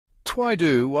But why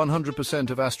do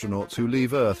 100% of astronauts who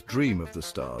leave Earth dream of the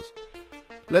stars?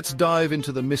 Let's dive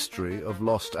into the mystery of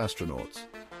lost astronauts.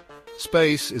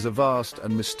 Space is a vast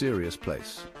and mysterious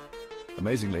place.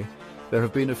 Amazingly, there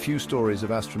have been a few stories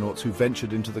of astronauts who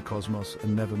ventured into the cosmos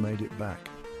and never made it back.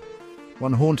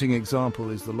 One haunting example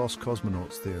is the lost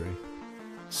cosmonauts theory.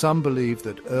 Some believe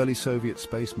that early Soviet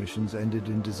space missions ended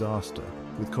in disaster,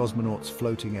 with cosmonauts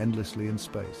floating endlessly in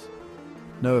space.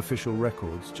 No official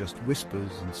records, just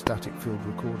whispers and static-filled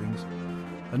recordings.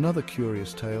 Another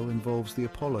curious tale involves the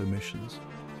Apollo missions.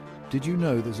 Did you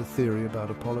know there's a theory about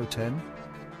Apollo 10?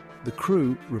 The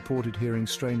crew reported hearing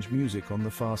strange music on the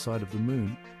far side of the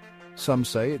moon. Some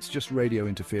say it's just radio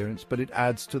interference, but it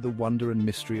adds to the wonder and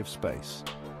mystery of space.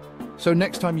 So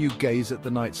next time you gaze at the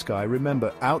night sky,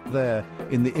 remember, out there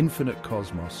in the infinite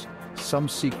cosmos, some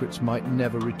secrets might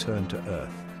never return to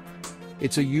Earth.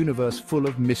 It's a universe full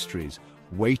of mysteries,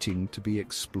 waiting to be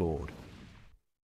explored.